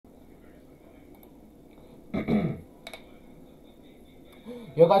You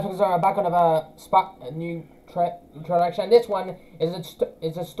guys are back on a new introduction. This one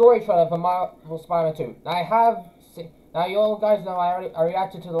is a story trailer for Marvel Spider-Man 2. Now you guys know I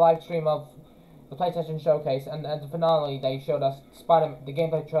reacted to the live stream of the PlayStation Showcase, and as the finale they showed us the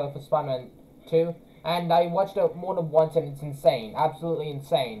gameplay trailer for Spider-Man 2, and I watched it more than once, and it's insane, absolutely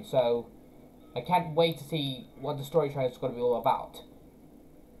insane. So I can't wait to see what the story trailer is going to be all about.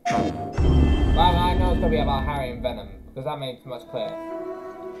 Well, I know it's going to be about Harry and Venom, because that makes much clear.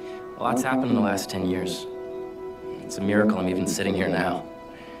 A lot's happened in the last 10 years. It's a miracle I'm even sitting here now.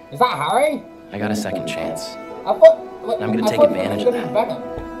 Is that Harry? I got a second chance. I'm going to take advantage of that. Venom.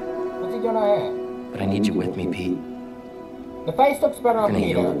 What's he doing out here? But I need you with me, Pete. The face looks better on We're gonna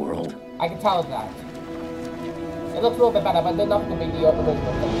Peter. heal the world. I can tell that. It looks a little bit better, but they're not going to be the original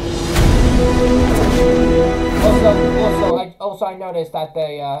thing. Also, I noticed that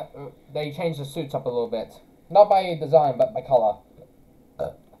they changed the suits up a little bit. Not by design, but by color.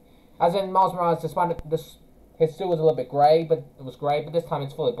 As in Miles Morales, his suit was a little bit grey, but this time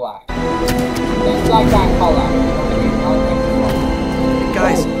it's fully black. It's like that color. Hey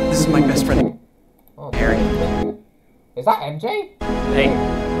guys, this is my best friend, Harry. Is that MJ? Hey,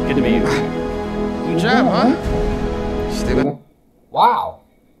 good to meet you. Good job, huh? Stupid. Wow.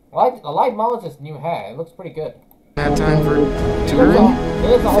 I like Miles' new hair. It looks pretty good. Have time for touring?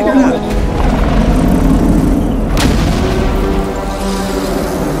 It is a whole lot.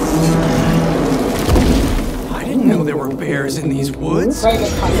 I didn't know there were bears in these woods. Hey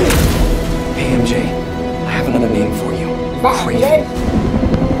MJ, I have another name for you. Craven.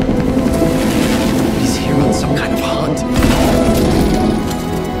 He's here on some kind of hunt.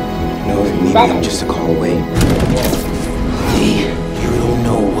 No, maybe I'm just a call away. Lee, you don't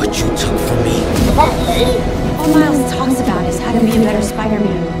know what you took from me. All Miles talks about is how to be a better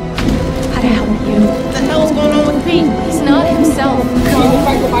Spider-Man. How to help you. What the hell's going on with Pete? He's not himself. Go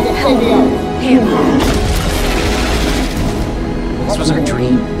help him. This was our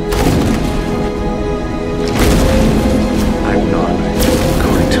dream. I'm not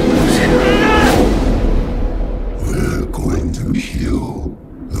going to lose him. We're going to heal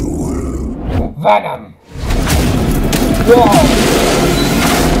the world. Venom! Whoa!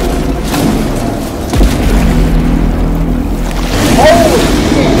 Holy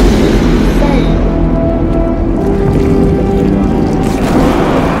shit! Insane!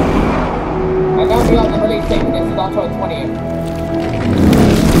 I know we on the release date for this, it's October 20th.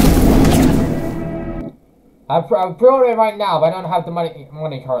 I'm pre-ordering it right now, but I don't have the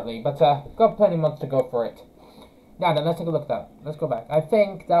money currently. But got plenty of months to go for it. Now then, let's take a look at that. Let's go back. I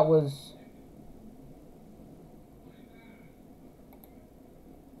think that was.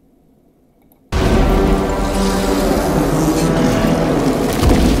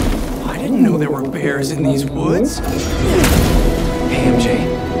 I didn't know there were bears in these woods. Hey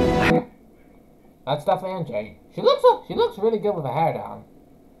MJ. That's definitely MJ. She looks really good with her hair down.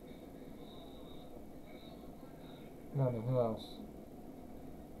 No, who else?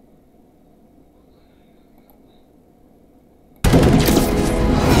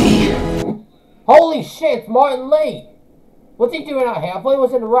 Holy shit, it's Martin Lee! What's he doing out here? I thought he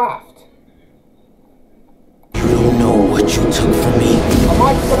was in the raft. You don't know what you took from me. I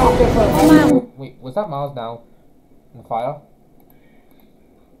might put out there for a Miles. Wait, was that Miles now? In the fire?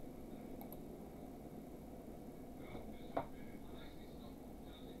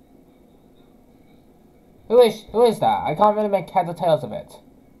 Who is that? I can't really make heads or tails of it.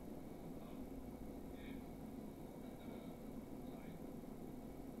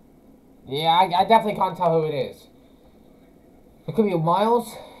 Yeah, I definitely can't tell who it is. It could be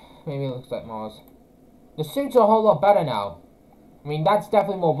Miles. Maybe it looks like Miles. The suits are a whole lot better now. I mean, that's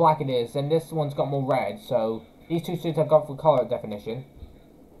definitely more black it is, and this one's got more red, so these two suits have gone for color definition.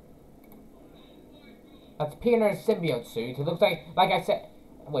 That's Peter's symbiote suit. It looks like I said...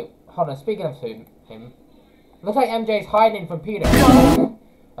 Wait, hold on, speaking of him... Looks like MJ's hiding from Peter.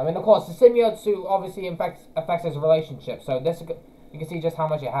 I mean, of course, the symbiote suit obviously affects his relationship, so this you can see just how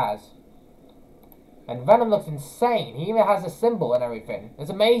much it has. And Venom looks insane. He even has a symbol and everything.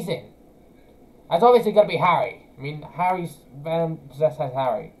 It's amazing. That's obviously going to be Harry. I mean, Venom possesses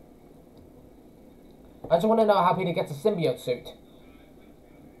Harry. I just want to know how Peter gets a symbiote suit.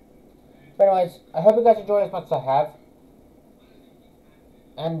 But anyways, I hope you guys enjoy as much as I have.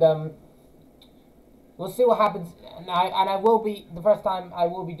 And, we'll see what happens, and I will be, the first time I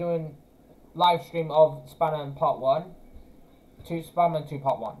will be doing live stream of Spider-Man Part 1, Spider-Man 2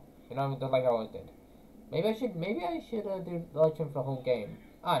 Part 1, you know, just like I always did. Maybe I should do live stream for the whole game.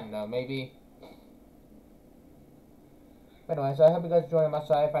 I don't know, maybe. But anyway, so I hope you guys enjoy my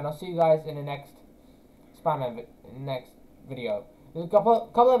life, and I'll see you guys in the next Spider-Man next video. There's a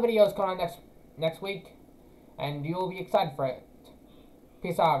couple of videos coming on next week, and you'll be excited for it.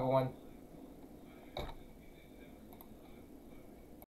 Peace out, everyone.